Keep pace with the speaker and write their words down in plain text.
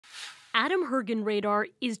Adam Hergenradar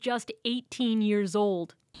is just 18 years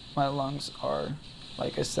old. My lungs are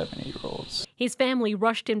like a 70-year-old's. His family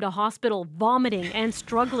rushed him to hospital, vomiting and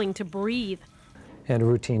struggling to breathe. And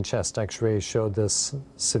routine chest x-rays showed this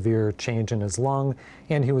severe change in his lung,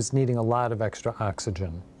 and he was needing a lot of extra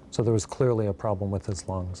oxygen. So there was clearly a problem with his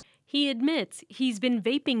lungs. He admits he's been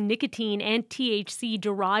vaping nicotine and THC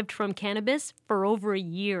derived from cannabis for over a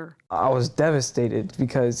year. I was devastated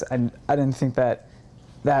because I didn't think that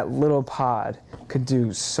little pod could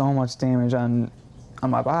do so much damage on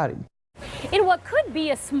my body. In what could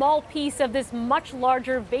be a small piece of this much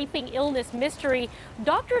larger vaping illness mystery,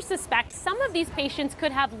 doctors suspect some of these patients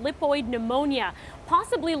could have lipoid pneumonia,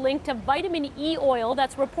 possibly linked to vitamin E oil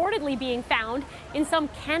that's reportedly being found in some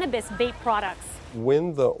cannabis vape products.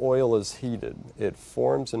 When the oil is heated, it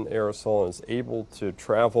forms an aerosol and is able to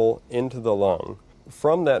travel into the lung.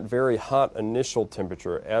 From that very hot initial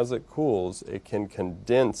temperature, as it cools, it can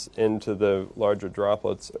condense into the larger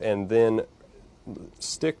droplets and then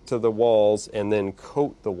stick to the walls and then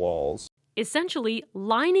coat the walls. Essentially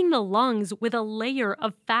lining the lungs with a layer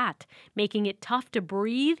of fat, making it tough to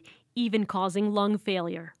breathe, even causing lung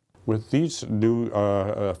failure. With these new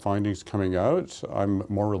findings coming out, I'm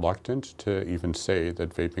more reluctant to even say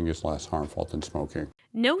that vaping is less harmful than smoking.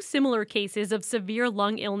 No similar cases of severe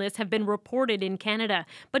lung illness have been reported in Canada,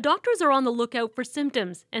 but doctors are on the lookout for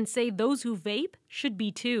symptoms and say those who vape should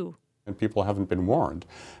be too. And people haven't been warned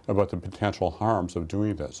about the potential harms of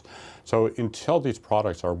doing this. So until these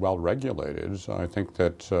products are well regulated, I think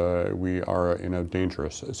that we are in a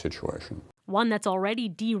dangerous situation. One that's already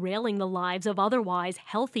derailing the lives of otherwise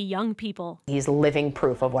healthy young people. He's living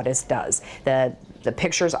proof of what it does. The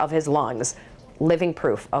pictures of his lungs, living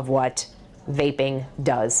proof of what vaping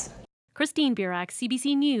does. Christine Birak,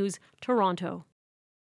 CBC News, Toronto.